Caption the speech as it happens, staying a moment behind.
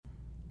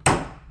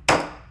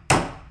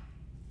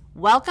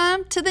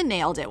Welcome to the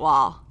Nailed It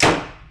Wall.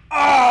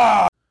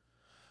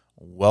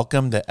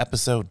 Welcome to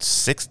episode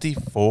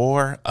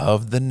 64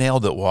 of the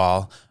Nailed It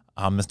Wall.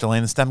 I'm Mr.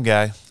 Lane, the STEM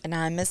guy. And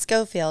I'm Miss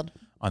Scofield.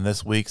 On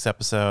this week's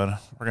episode,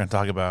 we're going to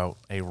talk about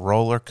a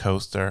roller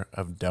coaster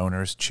of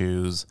donors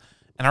choose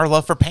and our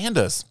love for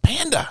pandas.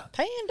 Panda.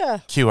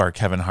 Cue our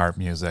Kevin Hart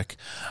music.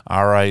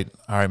 All right,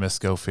 Miss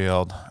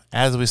Scofield.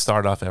 As we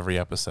start off every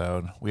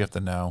episode, we have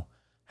to know,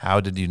 how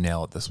did you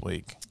nail it this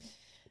week?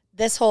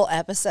 This whole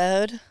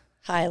episode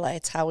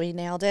highlights how we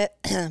nailed it,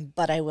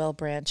 but I will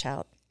branch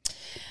out.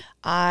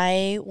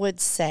 I would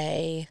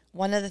say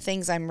one of the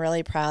things I'm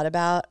really proud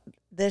about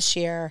this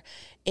year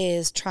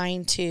is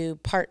trying to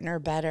partner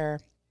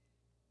better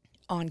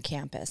on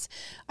campus.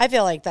 I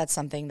feel like that's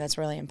something that's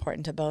really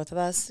important to both of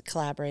us,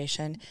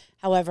 collaboration.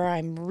 However,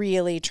 I'm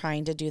really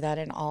trying to do that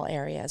in all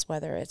areas,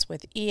 whether it's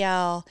with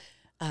EL,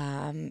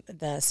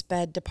 the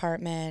SPED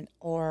department,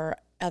 or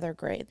other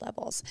grade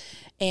levels.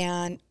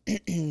 And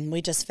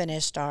we just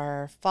finished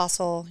our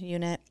fossil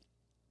unit,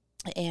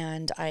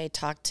 and I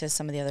talked to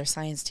some of the other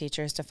science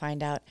teachers to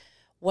find out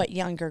what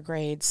younger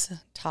grades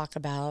talk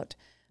about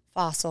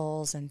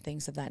fossils and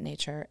things of that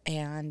nature,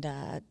 and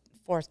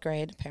fourth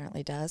grade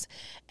apparently does.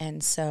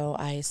 And so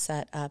I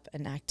set up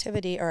an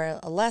activity or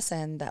a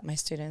lesson that my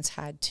students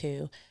had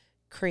to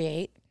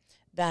create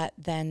that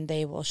then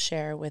they will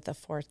share with a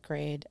fourth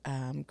grade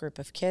group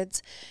of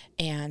kids.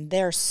 And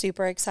they're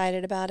super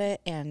excited about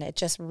it. And it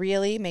just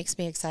really makes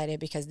me excited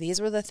because these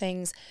were the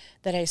things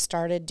that I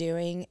started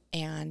doing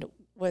and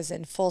was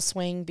in full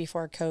swing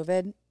before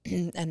COVID.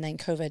 And then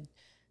COVID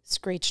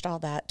screeched all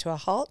that to a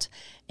halt.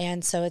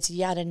 And so it's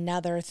yet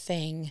another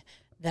thing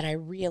that I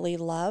really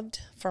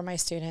loved for my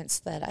students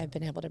that I've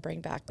been able to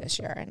bring back this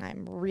year. And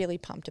I'm really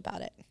pumped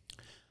about it.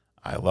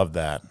 I love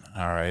that.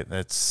 All right.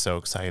 That's so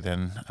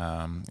exciting.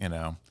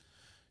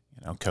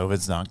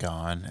 COVID's not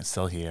gone. It's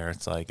still here.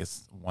 It's like,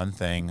 it's one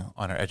thing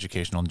on our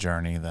educational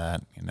journey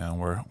that,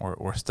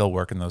 we're still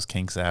working those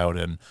kinks out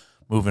and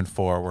moving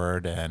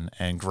forward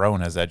and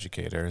growing as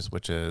educators,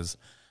 which is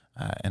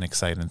an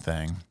exciting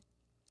thing.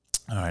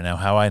 All right. Now,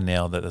 how I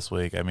nailed it this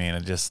week. I mean,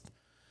 it just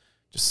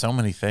so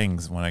many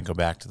things when I go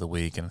back to the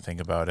week and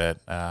think about it.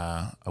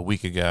 A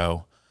week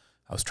ago,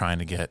 I was trying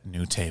to get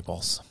new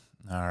tables.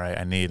 All right,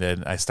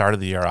 I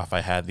started the year off,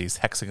 I had these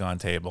hexagon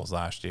tables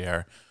last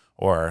year,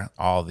 or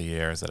all the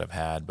years that I've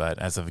had, but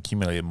as I've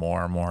accumulated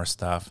more and more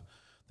stuff,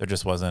 there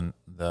just wasn't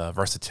the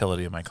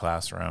versatility of my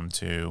classroom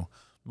to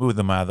move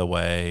them out of the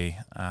way,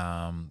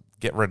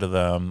 get rid of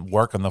them,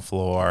 work on the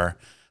floor.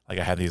 Like,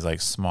 I had these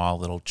like small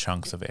little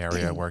chunks of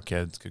area where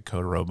kids could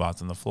code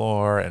robots on the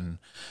floor and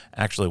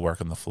actually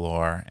work on the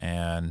floor.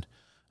 And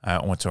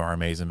I went to our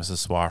amazing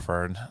Mrs.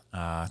 Swafford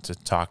to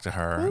talk to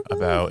her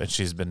about, and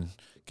she's been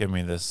giving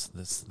me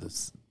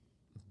this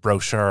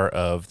brochure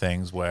of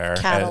things where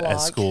at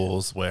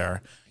schools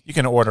where you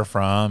can order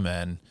from,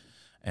 and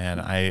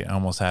I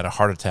almost had a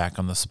heart attack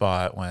on the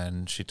spot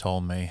when she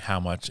told me how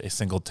much a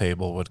single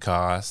table would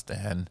cost.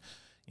 And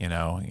you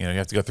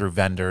have to go through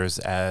vendors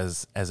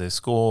as a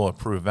school,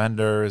 approved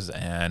vendors,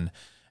 and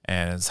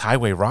it's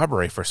highway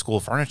robbery for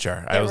school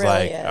furniture. I was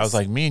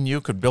like, me and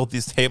you could build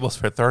these tables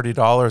for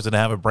 $30 and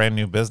have a brand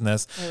new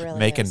business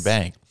making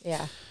bank.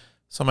 Yeah.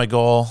 So my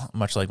goal,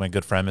 much like my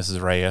good friend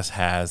Mrs. Reyes,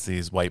 has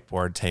these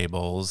whiteboard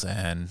tables,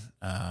 and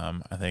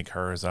I think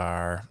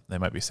they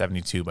might be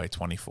 72 by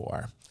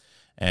 24.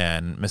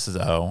 And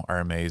Mrs. O, our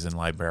amazing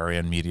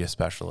librarian media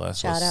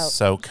specialist, was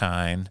so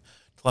kind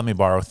to let me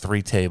borrow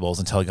 3 tables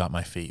until I got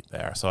my feet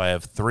there. So I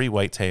have 3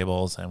 white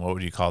tables, and what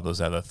would you call those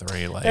other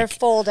 3? They're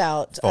fold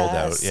out,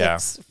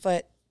 6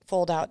 foot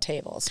fold-out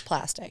tables,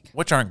 plastic.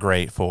 Which aren't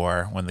great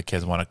for when the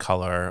kids want to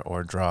color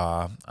or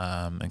draw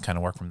and kind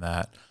of work from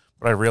that.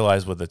 But I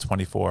realized with the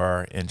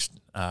 24-inch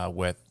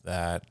width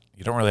that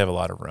you don't really have a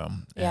lot of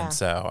room. Yeah. And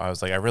so I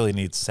was like, I really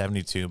need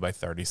 72 by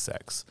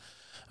 36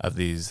 of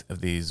these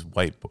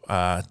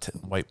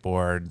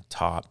whiteboard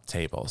top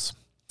tables.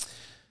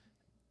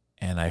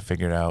 And I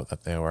figured out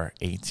that they were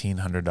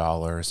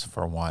 $1,800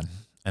 for one.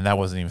 And that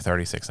wasn't even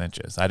 36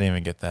 inches. I didn't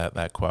even get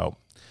that quote.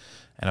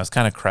 And I was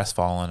kind of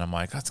crestfallen. I'm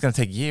like, that's going to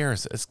take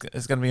years. It's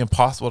going to be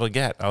impossible to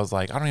get. I was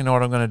like, I don't even know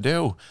what I'm going to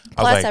do.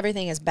 Plus,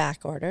 everything is back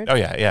ordered. Oh,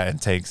 yeah.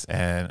 It takes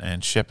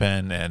and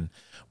shipping and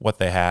what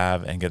they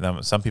have and get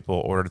them. Some people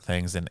ordered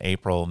things in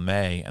April,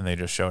 May, and they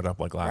just showed up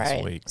like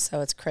last week. So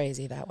it's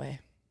crazy that way.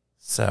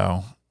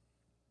 So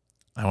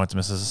I went to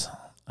Mrs.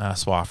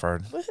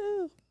 Swafford.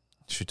 Woohoo.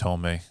 She told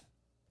me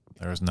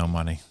there was no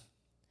money.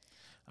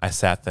 I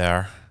sat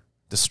there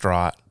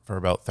distraught for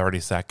about 30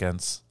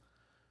 seconds,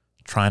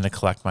 trying to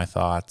collect my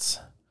thoughts.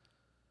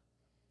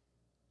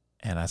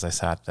 And as I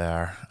sat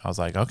there, I was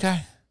like,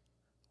 okay,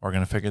 we're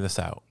going to figure this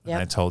out. Yep.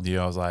 And I told you,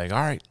 I was like, all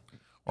right,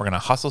 we're going to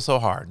hustle so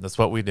hard. That's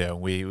what we do.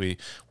 We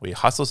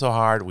hustle so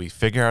hard. We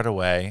figure out a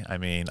way. I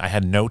mean, I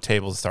had no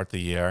tables to start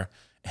the year.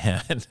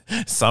 And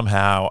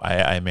somehow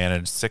I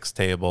managed 6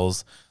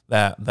 tables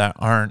that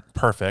aren't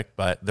perfect,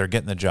 but they're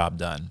getting the job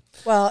done.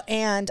 Well,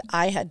 and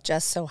I had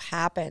just so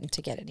happened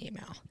to get an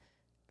email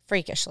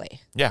freakishly.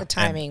 Yeah. The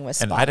timing was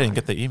spot and I didn't on.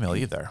 get the email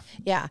either.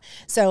 Yeah.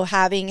 So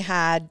having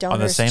had donors On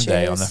the same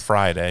day, on choose- the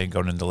Friday,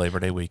 going into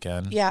Labor Day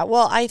weekend. Yeah,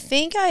 well, I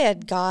think I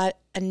had got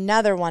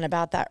another one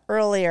about that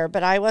earlier,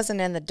 but I wasn't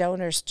in the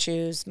donors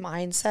choose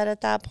mindset at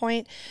that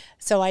point,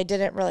 so I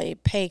didn't really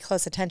pay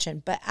close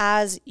attention. But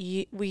as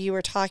we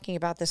were talking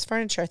about this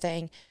furniture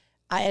thing,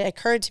 it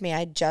occurred to me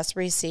I just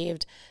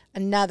received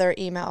another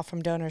email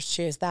from Donors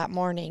Choose that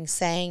morning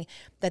saying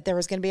that there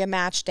was going to be a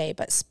match day,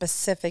 but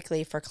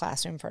specifically for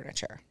classroom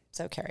furniture.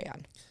 So carry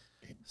on.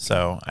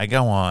 So I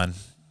go on,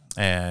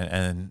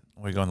 and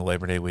we go on the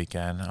Labor Day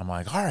weekend. I'm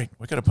like, all right,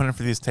 we got to put in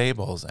for these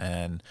tables.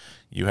 And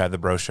you had the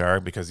brochure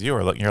because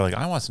you're like,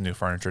 I want some new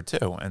furniture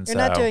too. And You're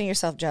not doing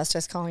yourself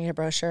justice calling it a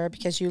brochure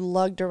because you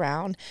lugged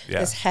around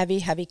this heavy,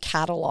 heavy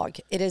catalog.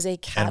 It is a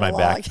catalog. And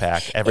my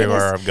backpack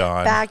everywhere I've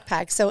gone.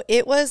 Backpack. So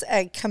it was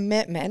a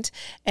commitment.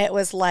 It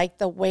was like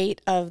the weight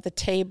of the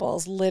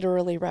tables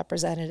literally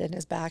represented in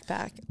his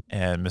backpack.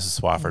 And Mrs.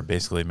 Swafford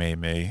basically made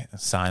me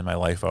sign my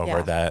life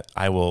over that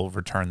I will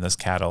return this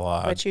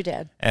catalog. Which you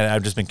did. And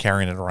I've just been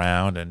carrying it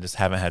around and just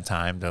haven't had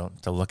time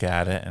to look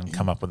at it and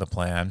come up with a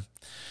plan.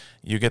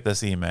 You get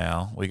this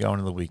email, we go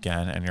into the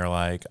weekend, and you're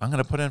like, I'm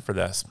going to put in for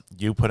this.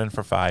 You put in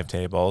for 5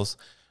 tables,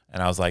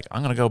 and I was like,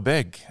 I'm going to go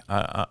big.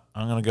 I'm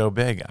going to go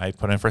big. I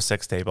put in for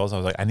 6 tables. I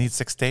was like, I need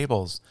 6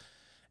 tables.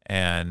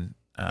 And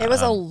it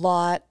was a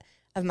lot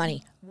of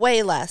money.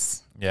 Way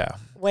less. Yeah.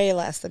 Way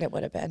less than it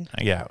would have been.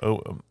 Yeah.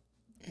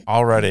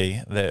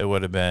 Already, it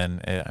would have been,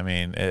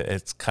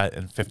 it's cut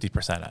in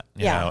 50%.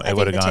 You know, it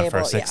would have gone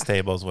for 6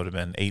 tables, would have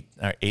been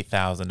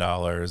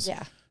 $8,000.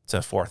 Yeah. To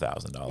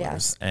 $4,000,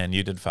 yes. And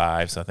you did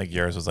 5, so I think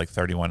yours was like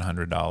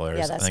 $3,100.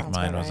 Yeah, that I think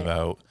mine was right.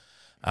 about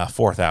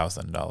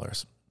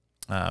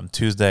 $4,000.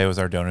 Tuesday was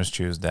our Donors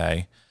Choose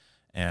Day,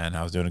 and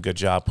I was doing a good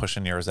job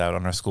pushing yours out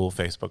on our school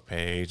Facebook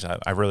page.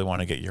 I really want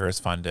to get yours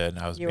funded.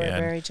 You were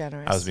very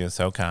generous. I was being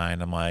so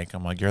kind. I'm like,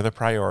 you're the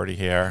priority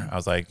here. I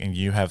was like, and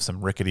you have some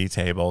rickety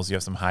tables, you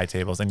have some high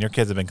tables, and your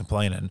kids have been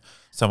complaining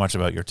so much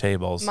about your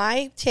tables.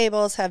 My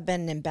tables have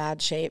been in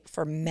bad shape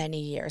for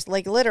many years,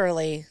 like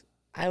literally.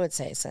 I would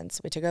say since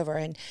we took over,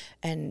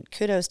 and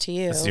kudos to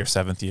you. This is your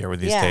 7th year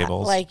with these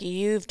tables. Like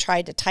you've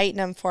tried to tighten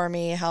them for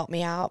me, help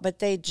me out, but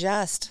they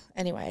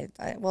anyway,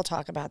 we'll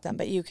talk about them,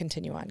 but you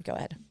continue on. Go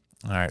ahead.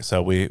 All right.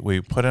 So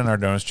we put in our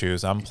Donors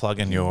Choose. I'm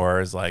plugging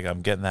yours. Like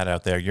I'm getting that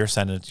out there. You're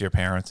sending it to your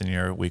parents in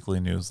your weekly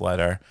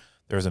newsletter.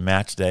 There was a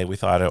match day. We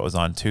thought it was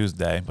on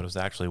Tuesday, but it was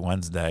actually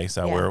Wednesday.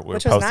 So we're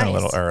posting a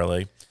little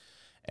early.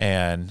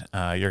 And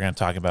you're going to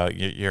talk about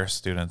your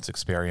students'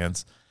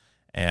 experience.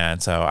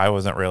 And so I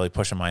wasn't really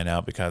pushing mine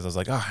out because I was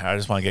like, I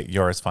just want to get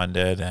yours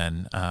funded.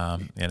 And, I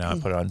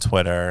put it on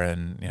Twitter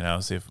and,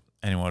 see if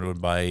anyone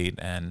would bite.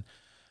 And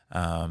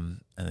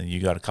then you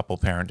got a couple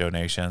parent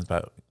donations,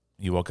 but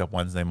you woke up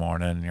Wednesday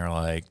morning and you're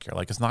like,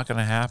 it's not going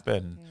to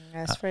happen.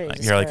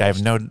 You're like,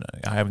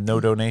 I have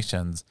no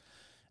donations.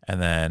 And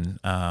then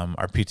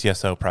our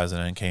PTSO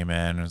president came in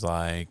and was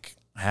like,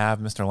 have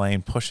Mr.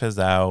 Lane push his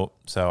out.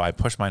 So I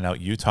pushed mine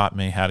out. You taught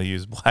me how to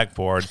use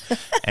Blackboard.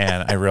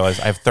 And I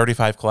realized I have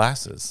 35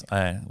 classes.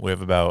 We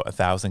have about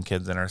 1,000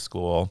 kids in our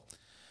school.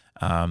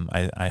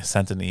 I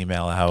sent an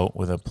email out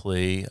with a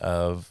plea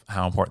of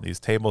how important these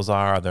tables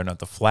are. They're not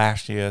the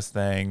flashiest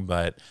thing,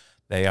 but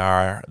they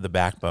are the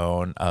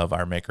backbone of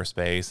our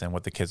makerspace and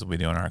what the kids will be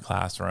doing in our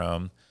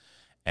classroom.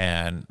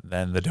 And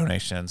then the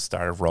donations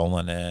started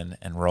rolling in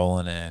and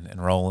rolling in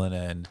and rolling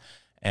in.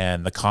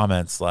 And the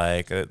comments,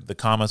 the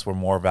comments were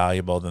more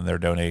valuable than their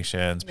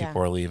donations.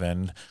 People were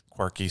leaving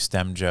quirky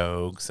STEM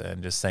jokes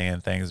and just saying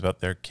things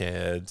about their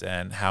kids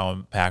and how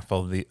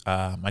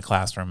impactful my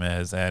classroom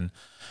is. And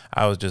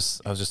I was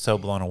just so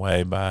blown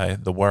away by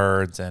the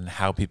words and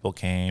how people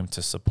came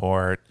to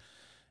support.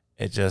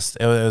 It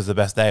was the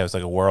best day. It was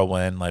like a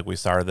whirlwind. Like we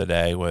started the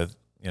day with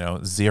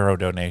 0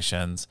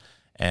 donations,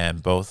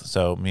 and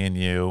so me and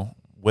you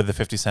with the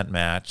 50-cent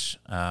match.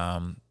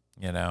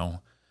 50.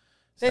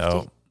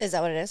 So, is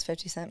that what it is?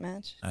 50-cent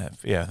match?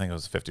 Yeah, I think it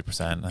was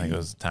 50%. I think it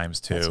was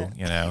times 2,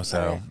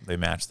 so they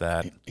matched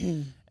that.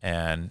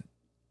 And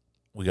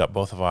we got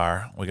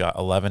we got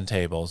 11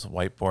 tables,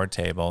 whiteboard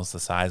tables, the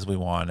size we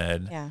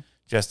wanted. Yeah.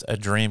 Just a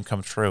dream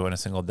come true in a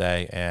single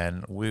day.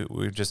 And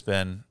we've just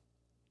been,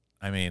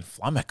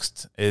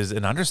 flummoxed is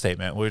an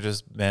understatement. We've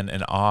just been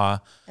in awe.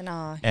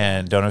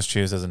 And Donors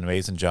Choose does an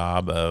amazing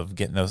job of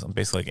getting those,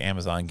 basically like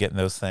Amazon, getting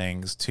those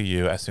things to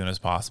you as soon as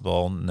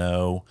possible.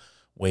 No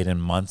waiting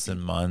months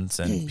and months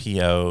and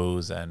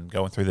POs and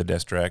going through the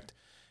district.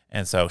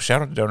 And so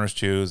shout out to Donors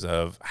Choose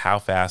of how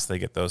fast they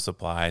get those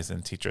supplies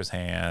in teachers'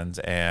 hands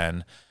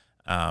and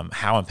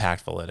how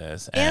impactful it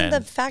is. And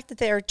the fact that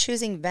they are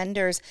choosing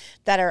vendors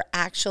that are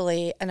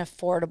actually an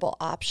affordable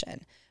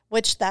option,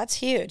 which that's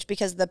huge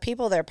because the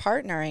people they're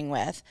partnering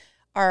with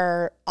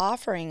are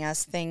offering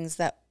us things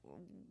that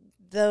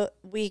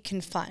we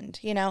can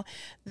fund.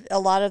 A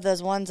lot of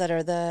those ones that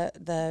are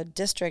the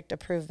district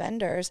approved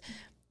vendors,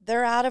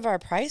 they're out of our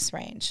price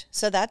range.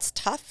 So that's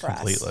tough for us.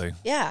 Completely.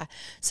 Yeah.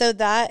 So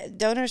that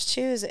Donors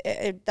Choose,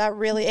 that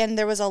really, and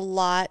there was a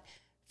lot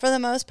for the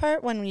most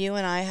part, when you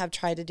and I have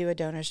tried to do a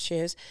Donors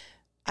Choose,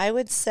 I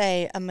would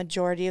say a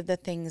majority of the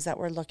things that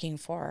we're looking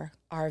for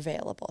are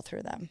available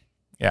through them.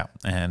 Yeah,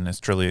 and it's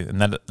truly,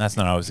 and that's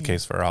not always the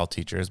case for all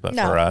teachers, but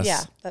No, for us,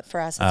 yeah, but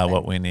for us,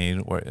 what we need,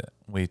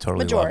 we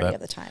totally majority love it.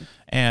 of the time.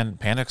 And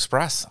Panda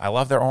Express, I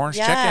love their orange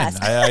Yes.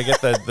 chicken. I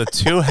get the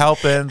 2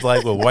 helpings,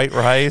 like with white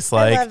rice.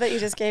 Like, I love that you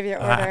just gave your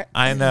order.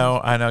 I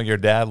know your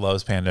dad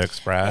loves Panda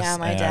Express. Yeah,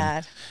 my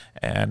dad.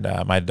 And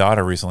my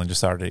daughter recently just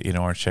started eating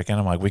orange chicken.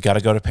 I'm like, we got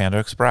to go to Panda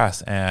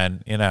Express,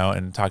 and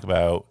and talk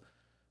about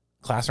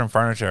classroom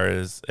furniture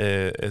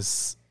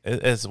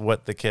is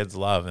what the kids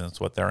love, and it's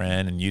what they're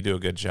in. And you do a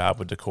good job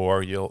with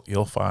decor.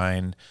 You'll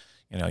find,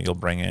 you'll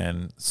bring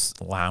in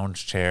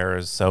lounge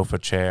chairs, sofa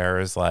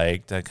chairs,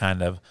 like to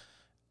kind of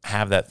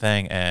have that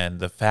thing. And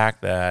the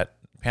fact that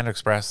Panda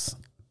Express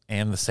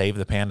and the Save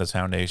the Pandas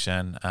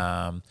Foundation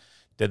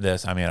did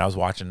this. I mean, I was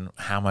watching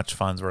how much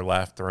funds were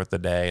left throughout the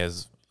day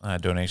as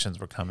donations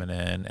were coming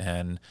in,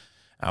 and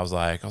I was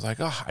like,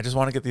 oh, I just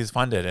want to get these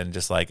funded. And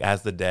just like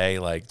as the day,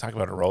 like talk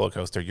about a roller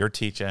coaster, you're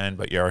teaching,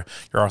 but you're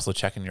also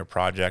checking your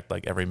project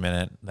like every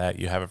minute that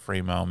you have a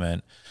free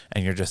moment,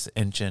 and you're just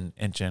inching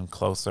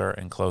closer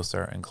and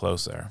closer and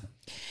closer.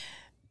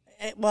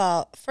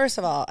 Well, first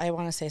of all, I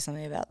want to say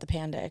something about the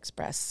Panda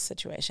Express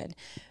situation.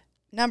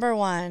 Number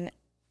one,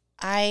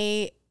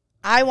 I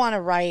want to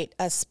write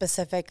a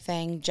specific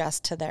thing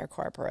just to their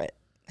corporate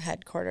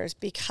headquarters,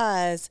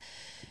 because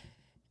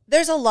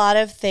there's a lot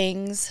of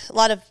things, a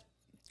lot of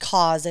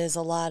causes,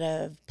 a lot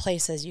of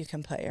places you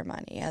can put your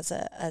money as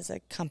a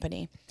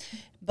company.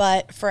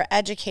 But for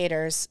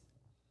educators,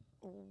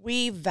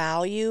 we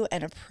value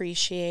and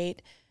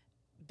appreciate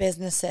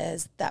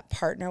businesses that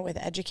partner with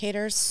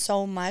educators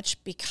so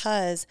much,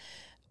 because,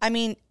 I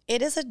mean,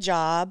 it is a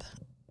job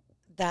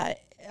that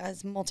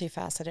is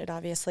multifaceted,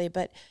 obviously,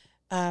 but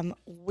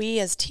we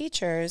as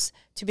teachers,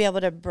 to be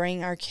able to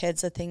bring our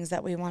kids the things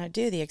that we want to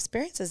do, the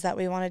experiences that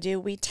we want to do,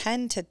 we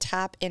tend to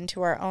tap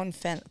into our own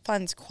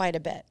funds quite a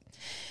bit.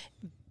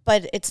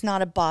 But it's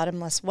not a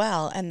bottomless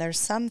well, and there's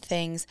some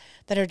things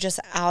that are just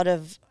out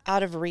of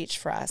reach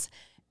for us.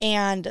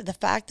 And the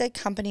fact that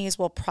companies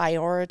will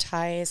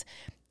prioritize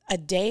a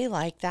day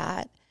like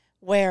that,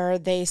 where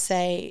they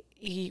say,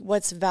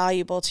 what's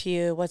valuable to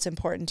you, what's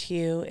important to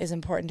you is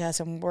important to us,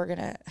 and we're going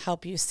to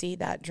help you see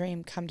that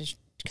dream come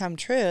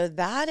true.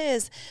 That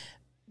is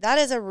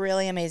a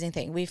really amazing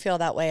thing. We feel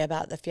that way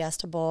about the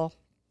Fiesta Bowl.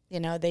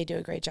 They do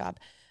a great job.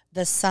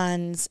 The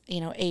Suns,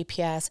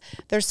 APS.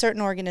 There's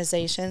certain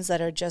organizations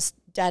that are just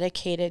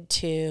dedicated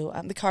to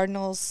the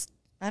Cardinals.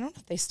 I don't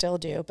know if they still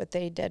do, but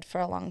they did for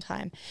a long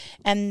time.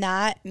 And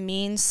that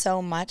means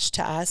so much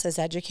to us as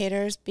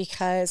educators,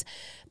 because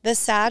the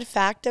sad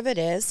fact of it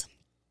is,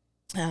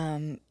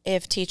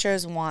 if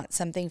teachers want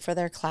something for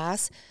their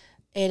class,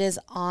 it is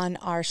on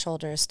our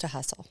shoulders to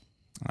hustle.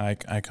 I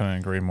couldn't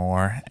agree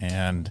more.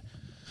 And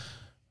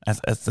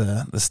that's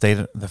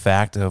the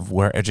fact of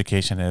where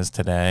education is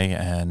today.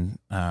 And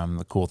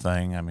the cool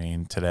thing, I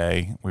mean,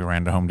 today we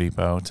ran to Home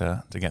Depot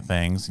to get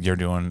things. You're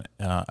doing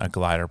a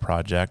glider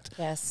project.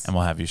 Yes. And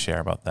we'll have you share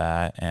about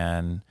that.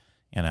 And,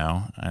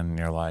 and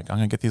you're like, I'm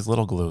going to get these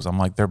little glues. I'm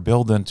like, they're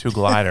building 2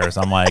 gliders.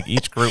 I'm like,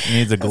 each group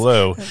needs a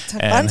glue.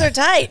 Funds are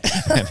tight.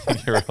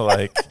 And you're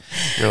like,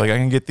 I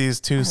can get these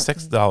 2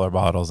 $6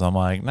 bottles. I'm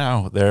like,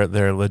 no,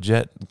 they're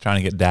legit trying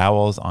to get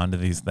dowels onto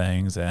these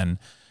things. And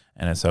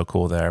it's so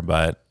cool there.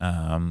 But,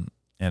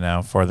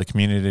 for the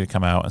community to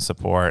come out and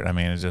support, I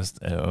mean,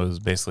 it was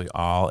basically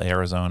all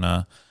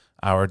Arizona,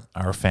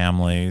 our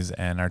families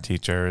and our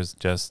teachers,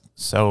 just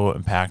so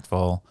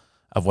impactful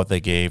of what they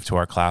gave to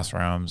our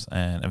classrooms,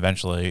 and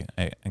eventually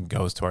it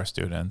goes to our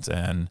students.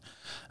 And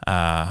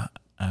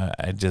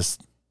there's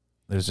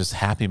just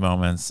happy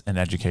moments in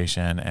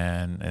education,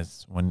 and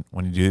it's when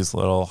you do these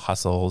little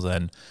hustles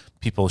and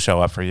people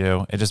show up for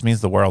you, it just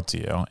means the world to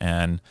you.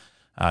 And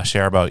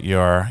share about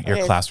your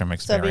classroom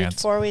experience. So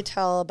before we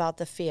tell about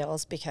the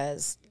feels,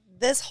 because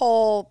this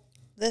whole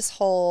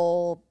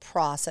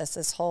process,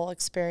 this whole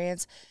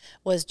experience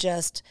was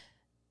just,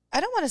 I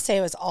don't want to say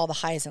it was all the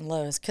highs and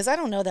lows, because I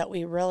don't know that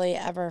we really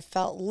ever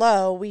felt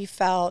low. I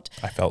felt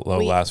low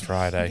last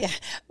Friday. Yeah,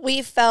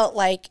 we felt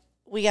like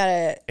we got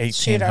to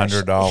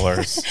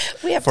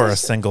 $1,800 for a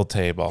single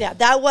table. Yeah,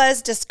 that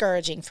was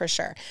discouraging for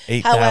sure.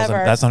 $8,000.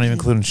 That's not even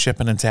including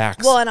shipping and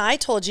tax. Well, and I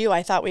told you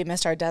I thought we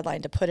missed our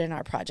deadline to put in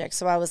our project,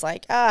 so I was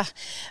like, but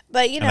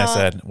And I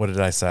said, what did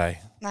I say?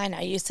 I know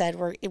you said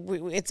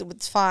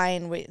it's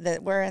fine. We're in the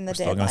deadline. We're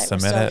still going to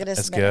submit it.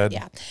 It's good.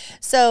 Yeah.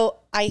 So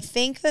I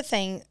think the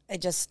thing,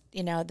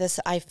 this.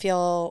 I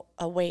feel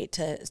a weight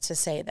to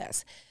say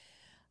this.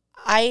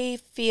 I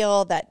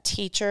feel that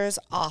teachers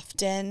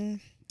often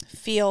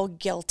feel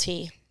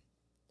guilty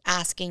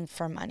asking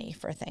for money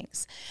for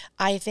things.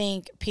 I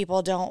think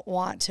people don't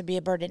want to be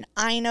a burden.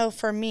 I know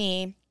for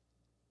me,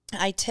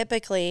 I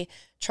typically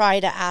try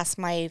to ask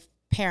my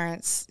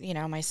parents,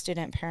 my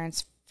student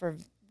parents for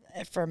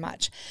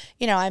much.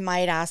 I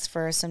might ask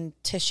for some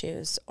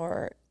tissues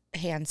or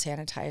hand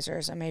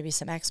sanitizers or maybe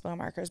some expo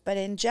markers. But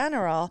in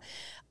general,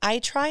 I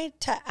try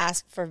to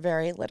ask for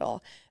very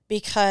little,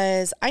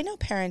 because I know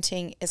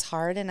parenting is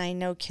hard and I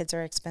know kids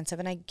are expensive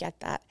and I get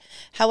that.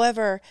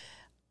 However,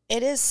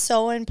 it is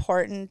so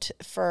important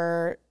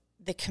for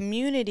the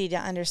community to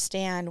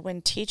understand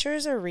when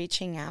teachers are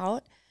reaching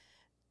out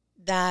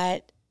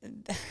that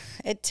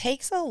it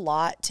takes a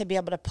lot to be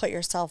able to put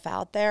yourself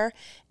out there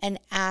and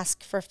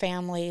ask for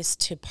families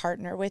to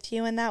partner with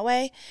you in that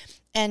way.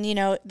 And,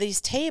 these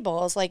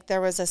tables, like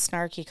there was a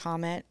snarky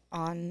comment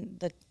on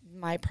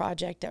my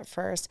project at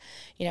first,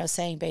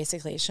 saying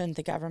basically, shouldn't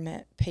the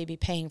government be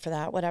paying for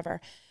that,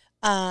 whatever.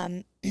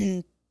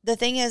 The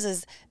thing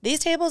is these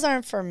tables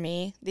aren't for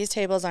me. These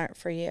tables aren't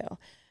for you.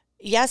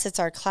 Yes, it's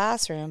our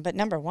classroom, but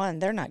number one,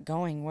 they're not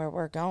going where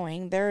we're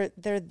going. They're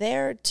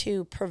there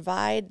to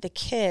provide the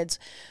kids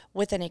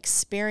with an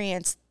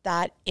experience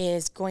that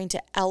is going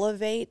to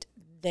elevate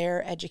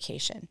their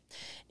education.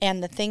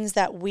 And the things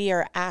that we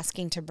are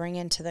asking to bring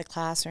into the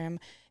classroom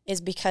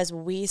is because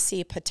we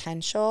see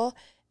potential.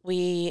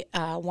 We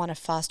want to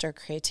foster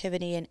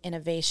creativity and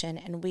innovation,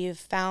 and we've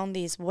found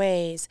these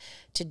ways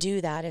to do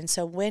that. And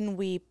so when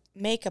we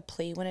make a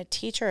plea, when a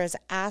teacher is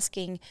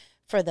asking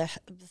for the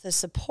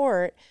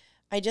support,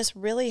 I just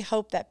really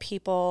hope that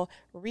people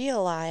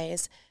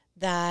realize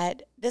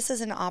that this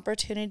is an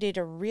opportunity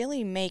to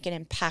really make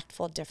an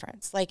impactful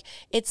difference. Like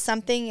it's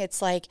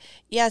like,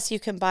 yes, you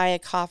can buy a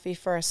coffee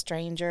for a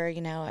stranger,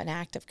 an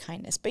act of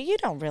kindness, but you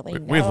don't really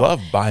know. We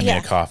love buying me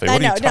a coffee.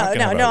 What are you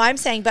talking about? No, I'm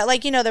saying, but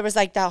like, there was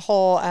like that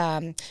whole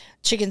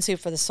chicken soup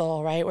for the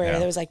soul, right? Where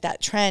there was like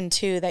that trend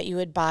too, that you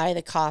would buy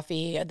the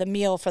coffee, the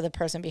meal for the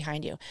person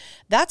behind you.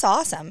 That's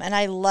awesome. And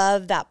I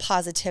love that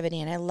positivity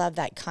and I love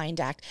that kind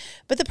act.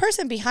 But the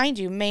person behind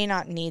you may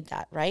not need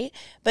that, right?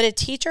 But a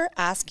teacher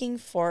asking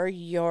for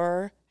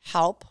your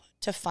help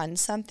to fund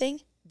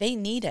something, they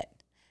need it.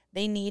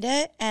 They need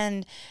it,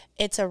 and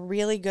it's a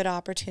really good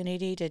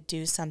opportunity to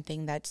do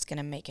something that's going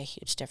to make a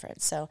huge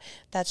difference. So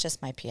that's just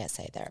my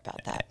PSA there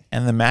about that.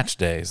 And the match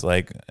days,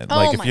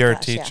 if you're a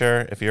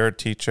teacher, if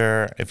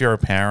you're a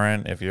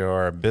parent, if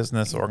you're a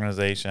business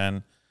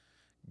organization,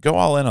 go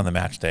all in on the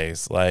match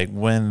days. Like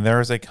when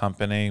there's a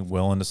company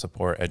willing to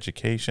support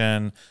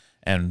education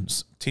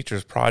and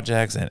teachers'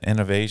 projects and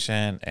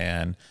innovation,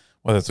 and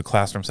whether it's a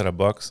classroom set of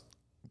books,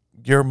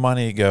 your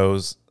money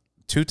goes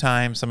 2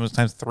 times,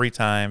 sometimes 3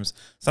 times.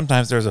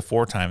 Sometimes there's a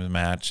 4 times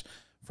match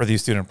for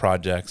these student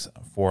projects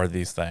for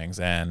these things.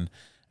 And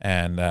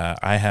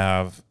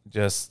I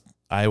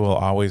will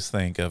always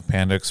think of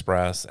Panda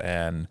Express,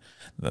 and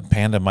the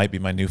panda might be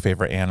my new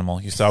favorite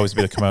animal. Used to always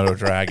be the Komodo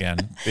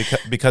dragon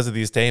because of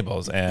these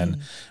tables.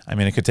 And I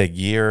mean, it could take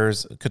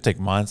years, it could take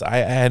months. I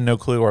had no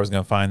clue where I was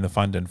going to find the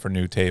funding for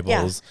new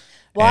tables. Yeah.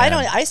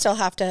 Well, I still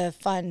have to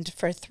fund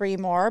for 3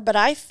 more, but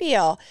I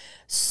feel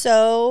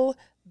so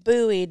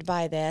buoyed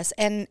by this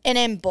and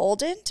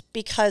emboldened,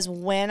 because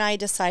when I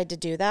decide to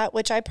do that,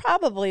 which I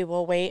probably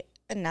will wait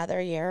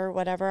another year or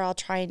whatever, I'll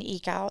try and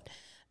eke out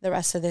the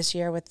rest of this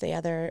year with the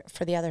other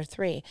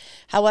 3.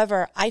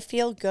 However, I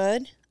feel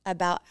good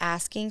about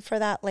asking for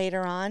that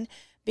later on,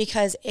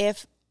 because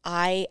if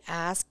I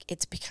ask,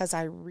 it's because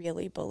I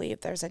really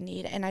believe there's a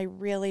need and I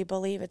really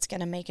believe it's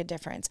going to make a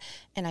difference.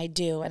 And I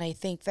do. And I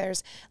think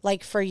there's,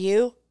 like for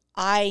you,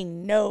 I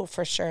know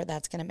for sure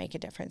that's going to make a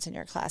difference in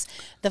your class.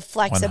 The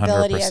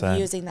flexibility 100%. of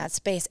using that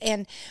space.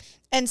 And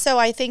so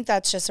I think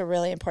that's just a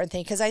really important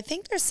thing, because I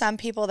think there's some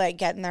people that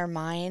get in their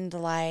mind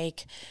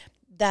like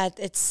that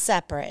it's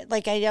separate.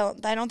 Like I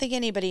don't think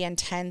anybody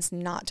intends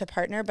not to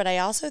partner, but I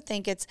also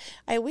think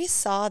we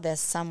saw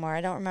this somewhere.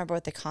 I don't remember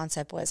what the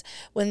concept was.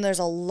 When there's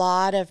a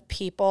lot of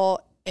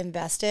people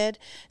invested,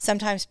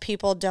 sometimes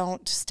people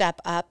don't step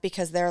up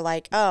because they're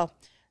like, oh,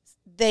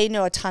 they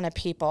know a ton of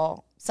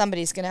people.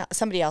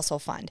 Somebody else will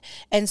fund.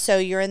 And so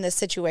you're in this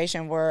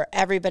situation where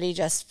everybody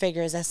just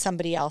figures that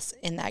somebody else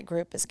in that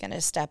group is going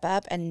to step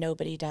up and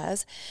nobody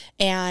does.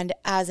 And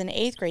as an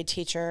 8th grade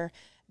teacher,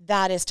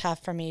 that is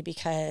tough for me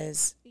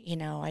because,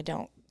 I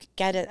don't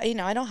get it.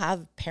 I don't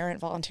have parent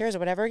volunteers or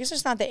whatever. It's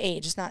just not the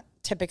age. It's not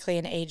typically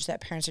an age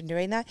that parents are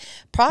doing that.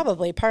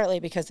 Probably partly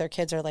because their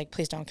kids are like,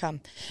 please don't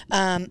come.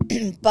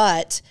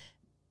 But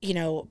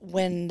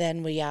when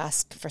then we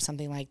ask for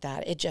something like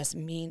that, it just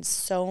means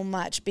so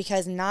much,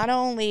 because not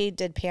only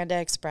did Panda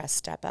Express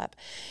step up,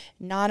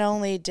 not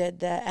only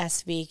did the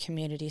SV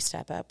community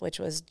step up, which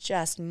was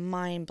just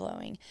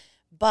mind-blowing,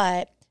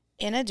 but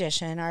in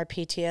addition, our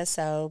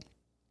PTSO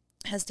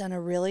has done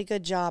a really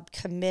good job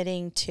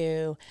committing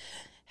to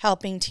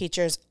helping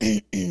teachers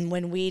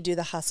when we do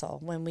the hustle,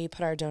 when we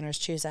put our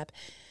DonorsChoose up.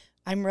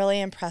 I'm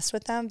really impressed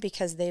with them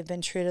because they've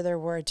been true to their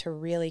word to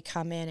really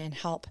come in and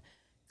help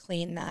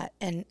clean that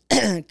and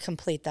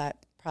complete that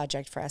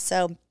project for us.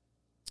 So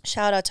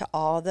shout out to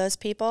all of those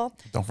people.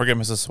 Don't forget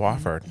Mrs.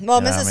 Swafford.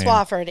 Well, Mrs.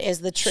 Swafford is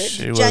the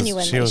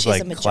genuinely, she was she's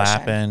like a magician.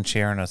 clapping,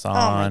 cheering us on.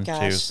 Oh my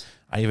gosh.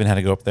 I even had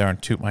to go up there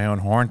and toot my own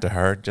horn to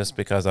her just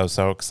because I was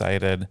so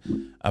excited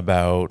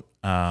about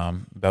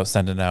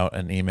sending out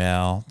an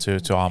email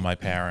to all my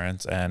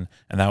parents, and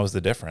that was the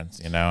difference.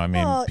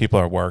 People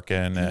are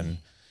working and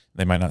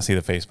they might not see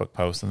the Facebook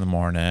post in the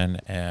morning,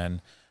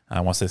 and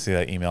Once they see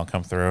that email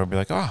come through, I'll be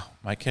like, oh,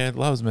 my kid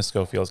loves Miss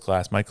Scofield's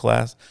class. My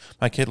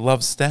kid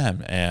loves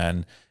STEM.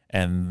 And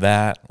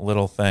that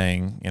little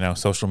thing,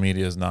 social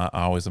media is not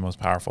always the most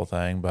powerful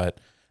thing, but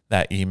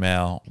that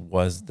email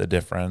was the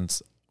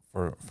difference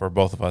for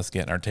both of us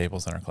getting our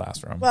tables in our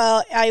classroom.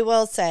 Well, I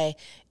will say,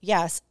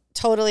 yes,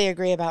 totally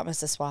agree about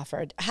Mrs.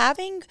 Swafford.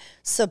 Having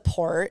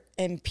support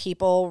and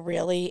people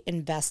really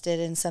invested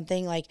in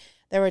something, like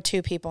there were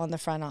 2 people in the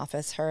front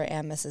office, her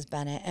and Mrs.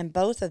 Bennett, and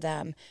both of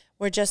them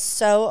were just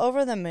so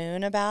over the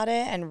moon about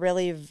it and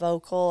really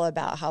vocal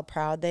about how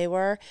proud they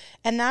were.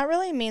 And that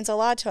really means a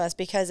lot to us,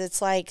 because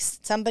it's like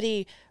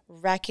somebody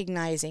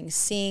recognizing,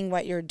 seeing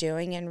what you're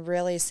doing and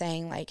really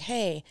saying like,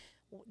 hey,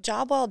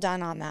 job well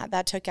done on that.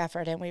 That took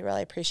effort and we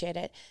really appreciate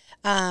it.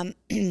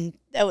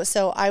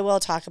 So I will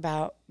talk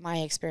about my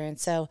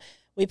experience. So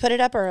we put it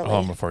up early.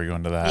 Oh, before you go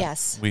into that,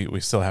 yes, we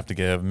still have to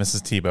give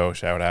Mrs. Tebow a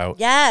shout out.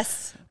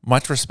 Yes.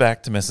 Much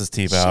respect to Mrs.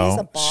 Tebow. She's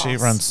a boss. She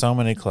runs so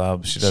many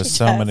clubs. She does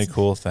so many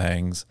cool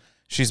things.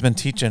 She's been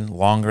teaching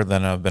longer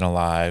than I've been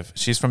alive.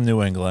 She's from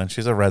New England.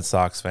 She's a Red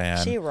Sox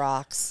fan. She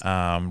rocks.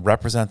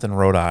 Representing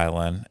Rhode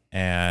Island.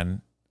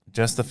 And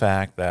just the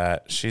fact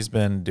that she's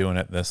been doing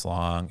it this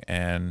long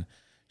and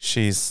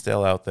she's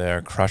still out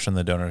there crushing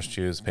the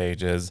DonorsChoose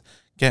pages,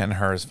 getting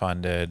hers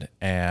funded.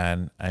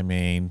 And I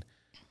mean,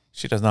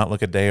 she does not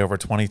look a day over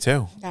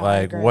 22. No,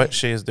 like what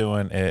she is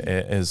doing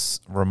is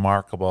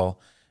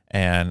remarkable.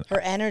 And her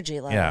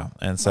energy level. Yeah.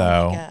 And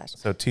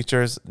so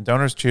teachers,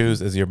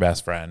 DonorsChoose is your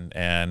best friend.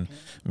 And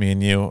me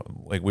and you,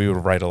 like we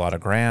would write a lot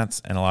of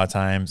grants, and a lot of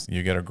times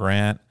you get a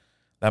grant,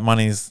 that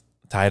money's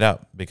tied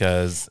up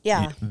because you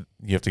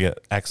have to get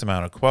X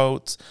amount of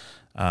quotes.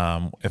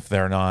 If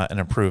they're not an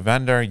approved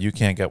vendor, you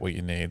can't get what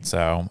you need.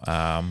 So,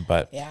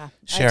 but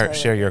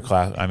share your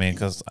class. I mean,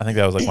 because I think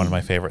that was like one of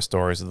my favorite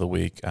stories of the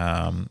week.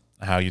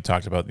 How you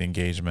talked about the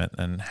engagement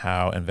and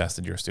how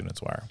invested your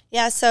students were.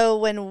 Yeah. So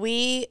when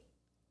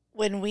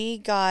we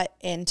got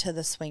into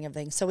the swing of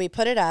things, so we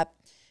put it up,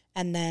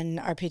 and then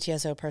our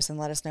PTSO person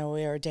let us know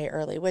we were a day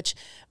early, which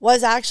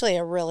was actually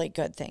a really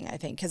good thing, I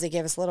think, because it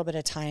gave us a little bit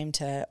of time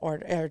to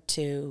order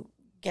to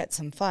get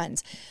some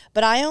funds.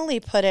 But I only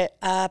put it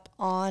up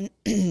on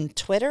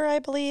Twitter, I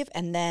believe,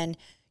 and then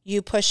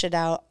you push it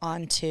out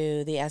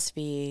onto the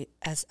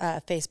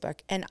Facebook.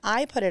 And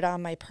I put it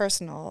on my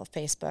personal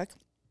Facebook.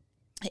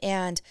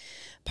 And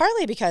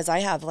partly because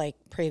I have like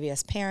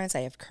previous parents,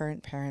 I have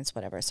current parents,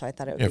 whatever. So I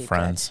thought it would be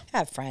friends. Good. I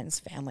have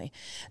friends, family.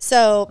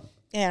 So,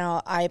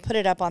 I put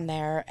it up on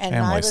there, and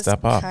family, I was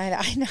step up.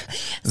 I know.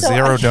 So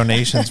Zero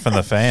donations from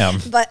the fam.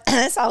 But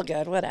it's all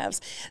good, whatevs.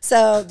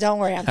 So don't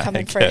worry, I'm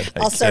coming for you.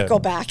 I'll circle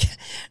back.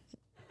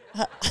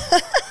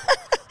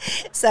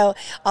 So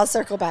I'll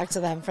circle back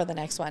to them for the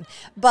next one.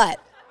 But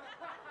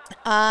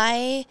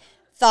I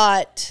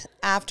thought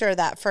after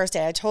that first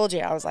day, I told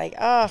you, I was like,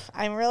 oh,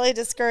 I'm really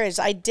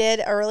discouraged. I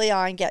did early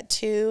on get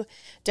 2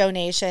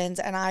 donations,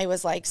 and I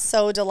was like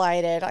so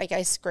delighted. Like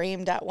I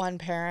screamed at one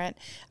parent.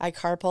 I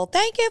carpooled,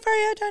 thank you for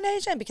your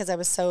donation, because I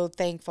was so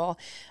thankful.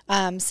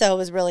 So it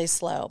was really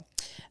slow.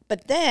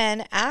 But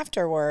then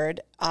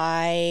afterward,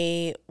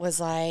 I was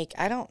like,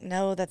 I don't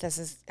know that this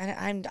is,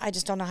 I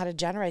just don't know how to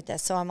generate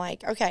this. So I'm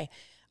like, okay,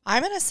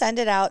 I'm going to send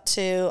it out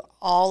to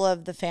all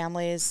of the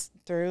families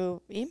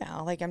through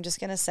email. Like I'm just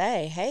going to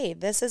say, hey,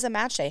 this is a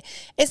match day.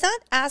 It's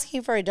not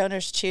asking for a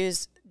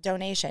DonorsChoose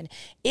donation.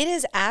 It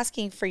is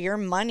asking for your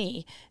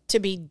money to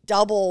be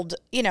doubled.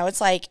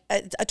 It's like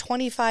a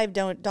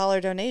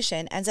 $25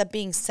 donation ends up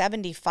being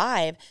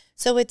 $75.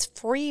 So it's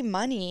free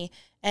money.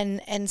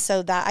 And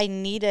so that I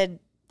needed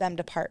them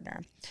to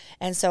partner.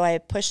 And so I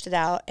pushed it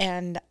out,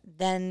 and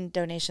then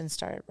donations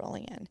started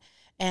rolling in.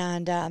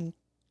 And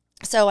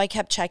so I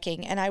kept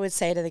checking, and I would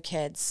say to the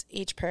kids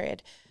each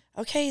period,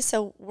 okay,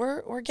 so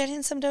we're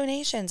getting some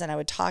donations. And I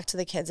would talk to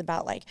the kids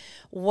about like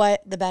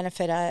what the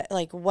benefit,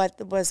 like what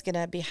was going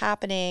to be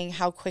happening,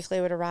 how quickly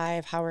it would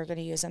arrive, how we're going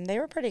to use them. They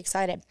were pretty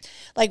excited.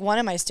 Like one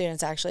of my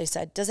students actually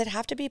said, does it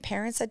have to be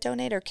parents that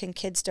donate, or can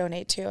kids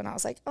donate too? And I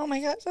was like, oh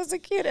my gosh, that's the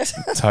cutest.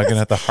 Tugging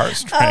at the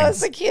heartstrings. Oh, it's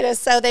the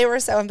cutest. So they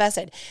were so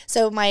invested.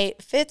 So my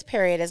 5th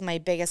period is my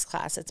biggest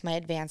class. It's my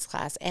advanced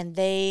class. And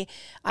I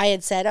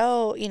had said,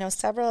 oh,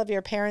 several of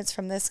your parents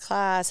from this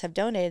class have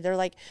donated. They're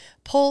like,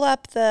 pull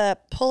up the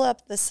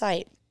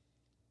site.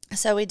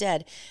 So we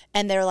did.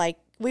 And they're like,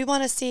 we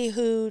want to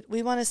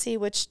see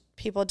which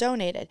people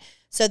donated.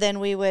 So then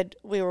we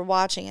were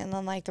watching, and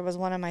then like there was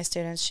one of my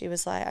students, she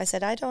was like, I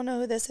said, I don't know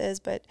who this is,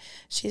 but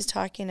she's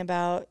talking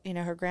about,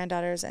 her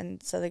granddaughters.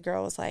 And so the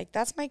girl was like,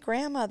 that's my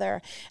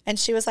grandmother. And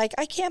she was like,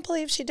 I can't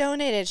believe she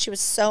donated. She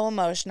was so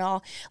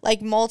emotional.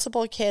 Like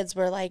multiple kids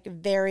were like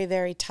very,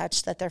 very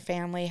touched that their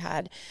family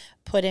had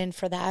put in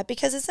for that,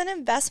 because it's an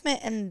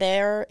investment in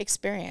their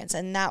experience.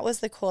 And that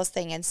was the coolest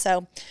thing. And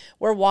so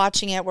we're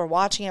watching it.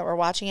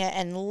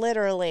 And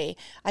literally,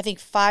 I think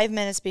 5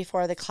 minutes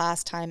before the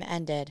class time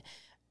ended,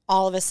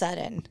 all of a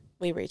sudden,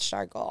 we reached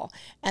our goal.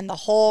 And the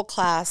whole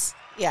class,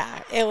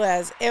 it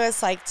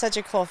was like such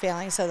a cool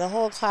feeling. So the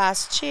whole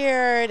class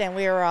cheered and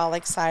we were all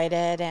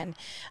excited. And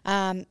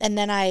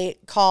then I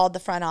called the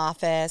front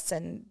office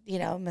and,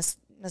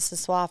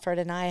 Mrs. Swafford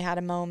and I had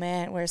a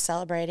moment. We were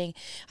celebrating.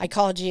 I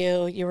called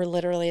you. You were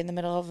literally in the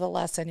middle of the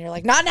lesson. You're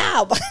like, not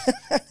now.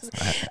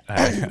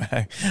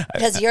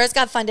 Because yours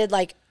got funded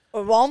like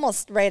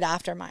almost right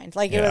after mine.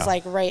 Like it was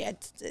like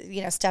right,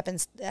 step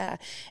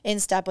in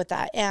step with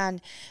that. And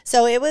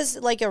so it was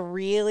like a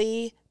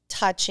really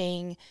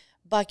touching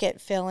bucket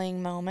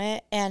filling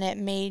moment. And it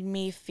made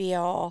me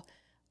feel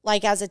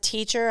like as a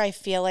teacher, I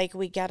feel like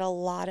we get a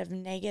lot of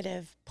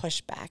negative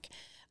pushback.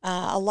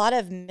 A lot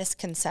of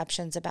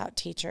misconceptions about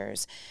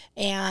teachers,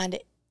 and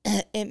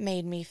it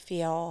made me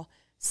feel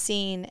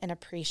seen and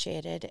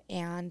appreciated,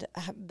 and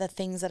the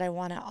things that I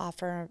want to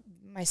offer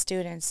my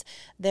students,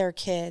 their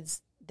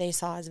kids, they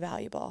saw as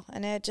valuable.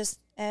 And it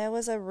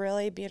was a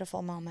really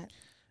beautiful moment.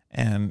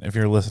 And if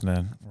you're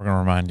listening, we're going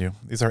to remind you,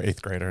 these are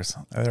 8th graders.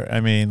 I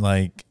mean,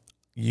 like,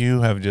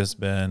 you have just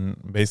been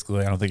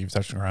basically, I don't think you've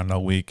touched around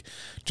all week,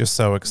 just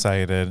so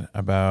excited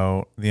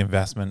about the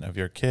investment of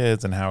your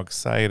kids and how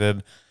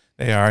excited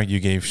they are. You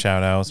gave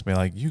shout outs, be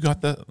like, you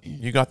got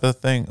the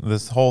thing,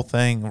 this whole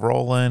thing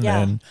rolling. Yeah.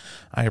 And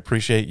I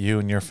appreciate you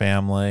and your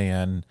family.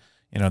 And,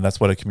 that's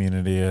what a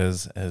community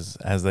is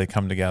as they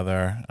come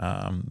together.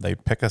 They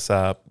pick us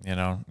up,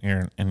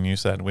 and you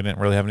said we didn't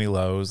really have any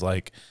lows.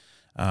 Like,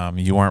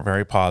 you weren't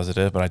very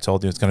positive, but I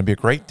told you it's going to be a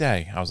great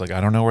day. I was like,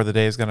 I don't know where the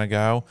day is going to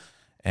go.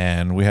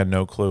 And we had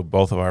no clue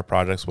both of our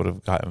projects would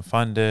have gotten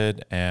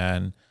funded,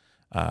 and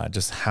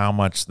just how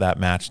much that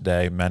match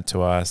day meant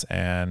to us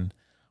and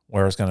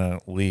where it's going to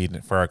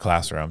lead for our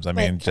classrooms. I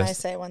mean, can I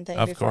say one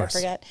thing before I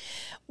forget?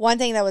 One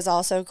thing that was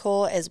also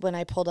cool is when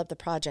I pulled up the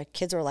project,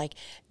 kids were like,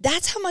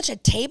 that's how much a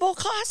table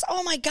costs?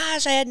 Oh my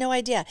gosh, I had no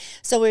idea.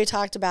 So we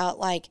talked about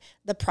like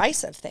the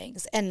price of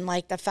things and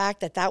like the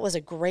fact that was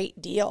a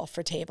great deal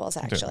for tables,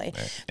 actually.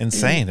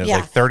 Insane. It was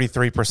like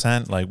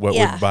 33% like what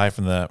we'd buy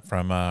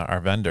from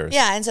our vendors.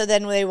 Yeah, and so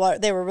then they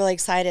were really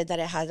excited that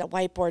it had a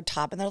whiteboard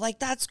top, and they're like,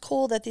 that's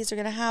cool that these are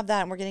going to have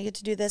that, and we're going to get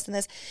to do this and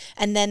this.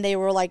 And then they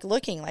were like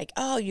looking like,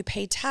 oh, you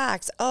pay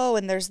tax. Oh,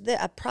 and there's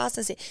a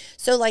processing.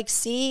 So like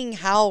seeing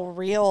how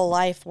real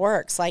life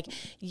works. Like,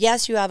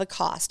 yes, you have a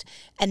cost,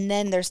 and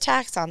then there's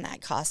tax on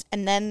that cost.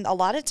 And then a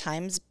lot of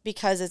times,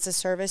 because it's a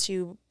service,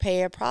 you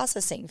pay a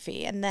processing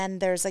fee. And then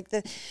there's like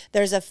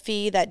there's a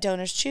fee that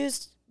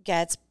DonorsChoose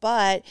gets,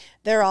 but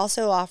they're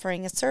also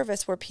offering a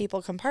service where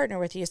people can partner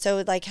with you.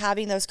 So like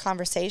having those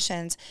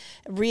conversations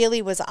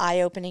really was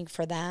eye-opening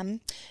for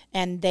them,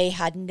 and they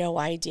had no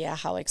idea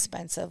how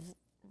expensive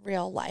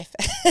real life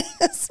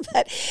is.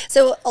 But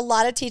so a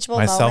lot of teachable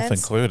myself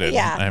moments, included.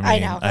 Yeah, I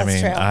know. That's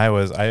true.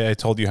 I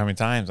told you how many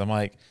times I'm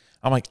like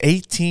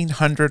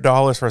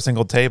 $1,800 for a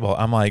single table.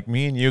 I'm like,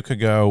 me and you could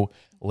go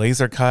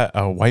laser cut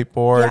a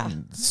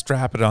whiteboard,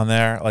 strap it on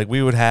there. Like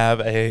we would have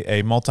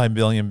a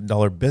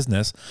multi-billion-dollar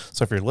business.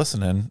 So if you're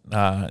listening,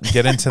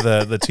 get into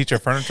the teacher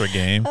furniture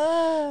game.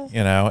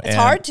 It's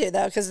hard to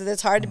though, because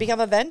it's hard to become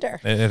a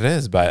vendor. It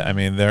is, but I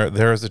mean,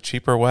 there is a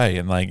cheaper way.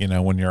 And like,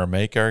 when you're a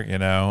maker,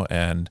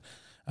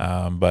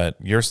 but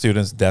your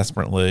students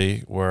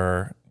desperately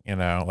were,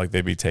 like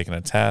they'd be taking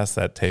a test,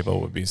 that table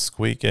would be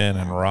squeaking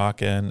and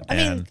rocking. I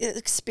mean,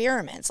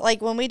 experiments.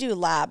 Like when we do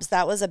labs,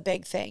 that was a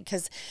big thing,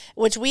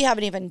 which we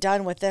haven't even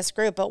done with this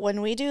group. But when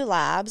we do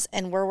labs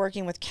and we're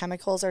working with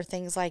chemicals or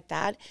things like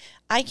that,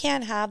 I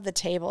can't have the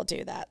table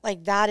do that.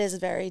 Like that is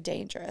very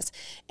dangerous.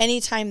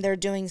 Anytime they're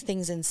doing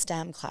things in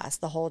STEM class,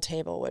 the whole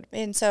table would.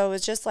 And so it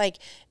was just like,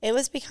 it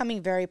was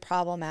becoming very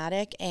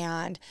problematic,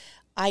 and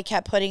I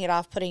kept putting it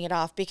off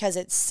because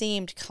it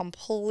seemed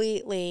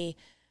completely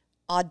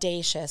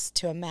audacious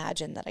to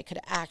imagine that I could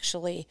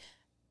actually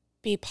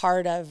be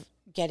part of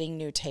getting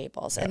new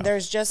tables. And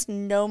there's just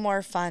no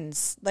more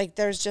funds. Like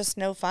there's just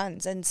no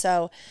funds. And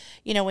so,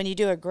 when you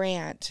do a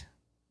grant,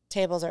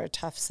 tables are a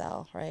tough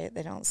sell, right?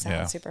 They don't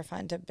sound super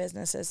fun to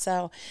businesses.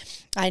 So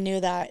I knew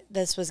that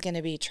this was going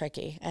to be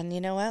tricky. And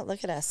you know what?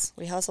 Look at us.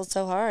 We hustled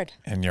so hard.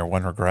 And your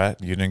one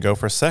regret, you didn't go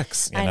for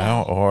 6,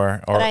 or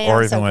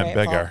even went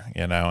bigger,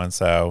 And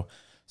so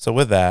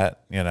with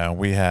that,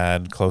 we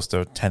had close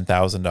to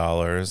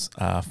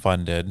 $10,000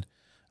 funded.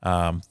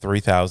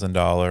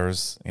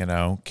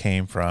 $3,000,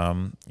 came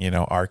from,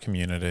 our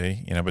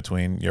community,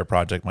 between your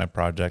project, my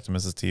project, and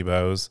Mrs.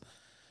 Tebow's.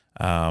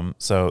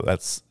 So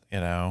that's,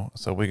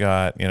 so we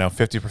got,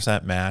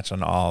 50% match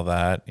on all of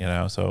that,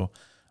 so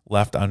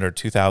left under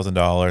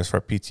 $2,000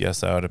 for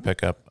PTSO to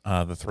pick up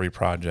the 3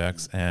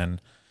 projects.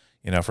 And,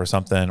 for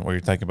something where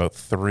you're talking about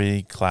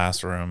 3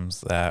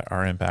 classrooms that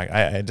are impact,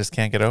 I just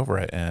can't get over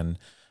it. And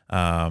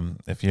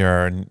if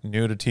you're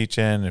new to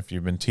teaching, if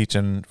you've been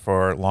teaching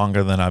for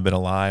longer than I've been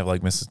alive,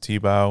 like Mrs.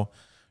 Tebow,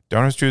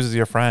 DonorsChoose is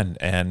your friend.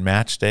 And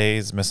match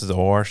days, Mrs.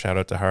 Orr, shout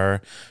out to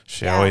her.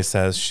 She always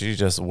says she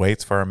just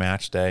waits for a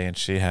match day and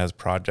she has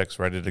projects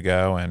ready to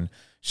go. And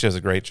she does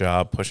a great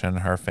job pushing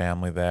her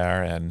family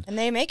there, and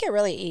they make it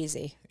really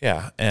easy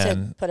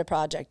and to put a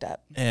project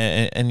up.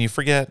 And you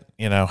forget,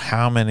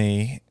 how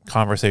many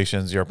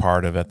conversations you're a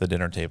part of at the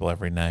dinner table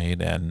every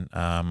night. And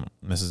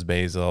Mrs.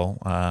 Basil,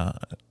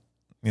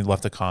 you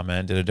left a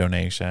comment, did a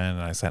donation,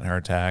 and I sent her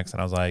a text,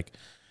 and I was like,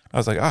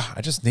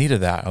 I just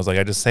needed that. I was like,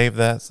 I just saved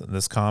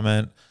this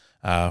comment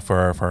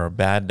for a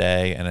bad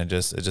day, and it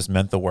just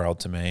meant the world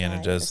to me, and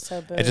it just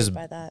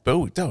by that.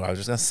 buoyed. No, I was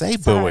just gonna say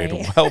buoyed.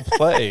 Well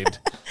played.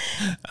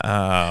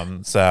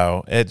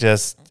 So it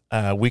just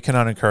we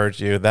cannot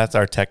encourage you. That's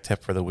our tech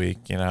tip for the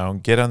week. Get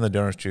on the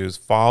DonorsChoose,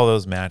 follow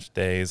those match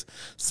days,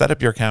 set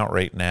up your account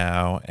right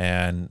now,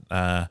 and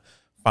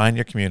find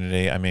your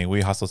community. I mean, we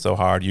hustle so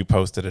hard. You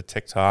posted a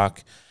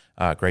TikTok.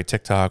 Great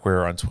TikTok.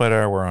 We're on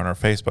Twitter. We're on our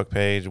Facebook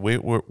page.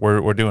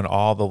 We're doing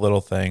all the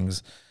little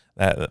things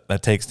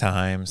that takes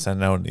time.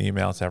 Send out an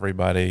email to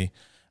everybody,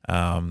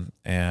 and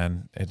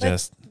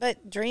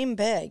But dream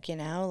big.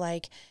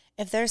 Like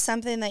if there's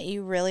something that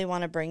you really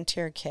want to bring to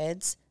your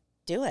kids,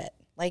 do it.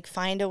 Like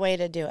find a way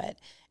to do it.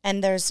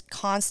 And there's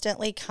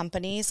constantly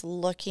companies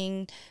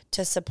looking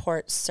to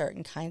support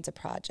certain kinds of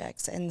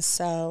projects, and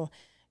so.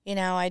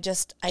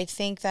 I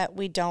think that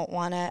we don't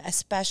want to,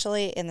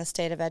 especially in the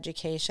state of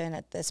education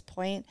at this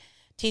point,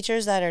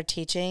 teachers that are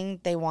teaching,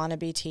 they want to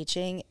be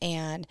teaching,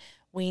 and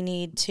we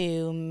need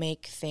to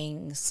make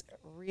things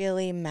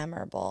really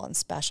memorable and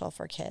special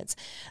for kids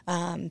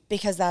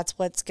because that's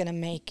what's going to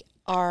make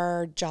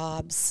our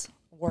jobs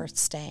worth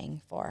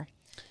staying for.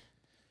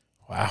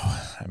 Wow.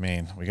 I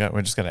mean,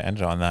 we're just going to end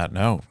it on that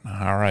note.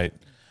 All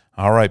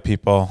right,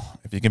 people.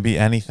 If you can be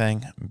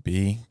anything,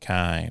 be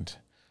kind.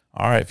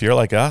 All right, if you're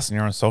like us and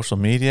you're on social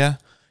media,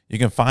 you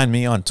can find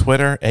me on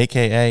Twitter,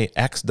 aka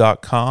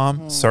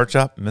x.com. Search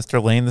up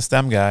Mr. Lane the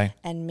STEM Guy.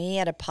 And me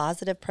at a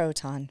positive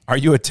proton. Are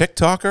you a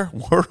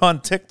TikToker? We're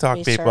on TikTok,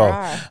 we people.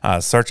 Sure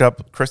are. Search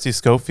up Christy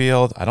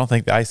Scofield. I don't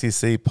think the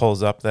ICC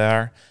pulls up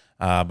there.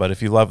 But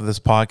if you love this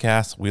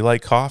podcast, we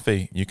like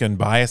coffee. You can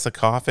buy us a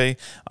coffee.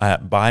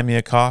 Buy me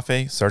a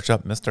coffee. Search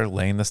up Mr.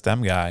 Lane the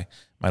STEM Guy.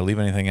 Am I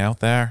leaving anything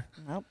out there?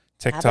 Nope.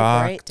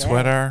 TikTok,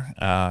 Twitter,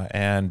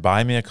 and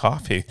buy me a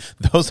coffee.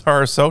 Those are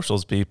our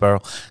socials, people.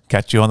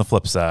 Catch you on the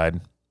flip side.